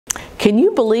Can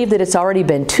you believe that it's already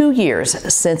been 2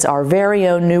 years since our very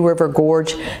own New River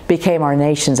Gorge became our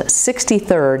nation's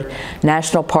 63rd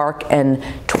national park and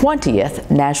 20th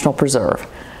national preserve?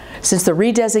 Since the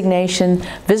redesignation,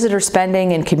 visitor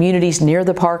spending in communities near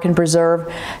the park and preserve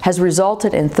has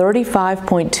resulted in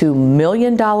 $35.2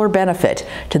 million benefit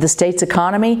to the state's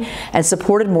economy and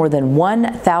supported more than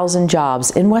 1,000 jobs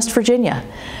in West Virginia.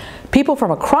 People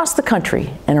from across the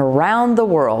country and around the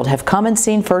world have come and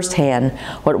seen firsthand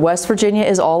what West Virginia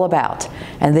is all about,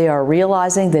 and they are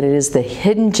realizing that it is the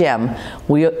hidden gem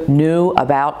we knew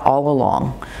about all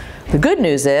along. The good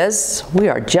news is we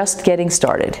are just getting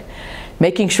started.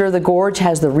 Making sure the Gorge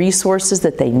has the resources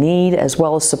that they need as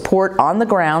well as support on the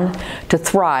ground to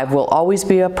thrive will always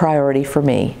be a priority for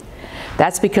me.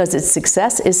 That's because its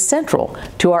success is central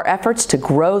to our efforts to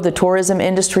grow the tourism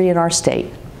industry in our state.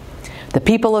 The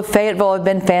people of Fayetteville have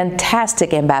been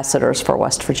fantastic ambassadors for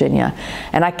West Virginia,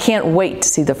 and I can't wait to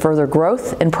see the further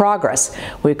growth and progress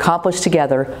we accomplish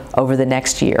together over the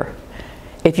next year.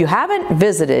 If you haven't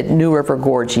visited New River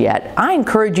Gorge yet, I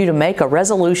encourage you to make a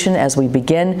resolution as we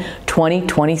begin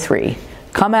 2023.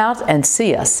 Come out and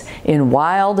see us in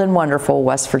wild and wonderful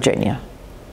West Virginia.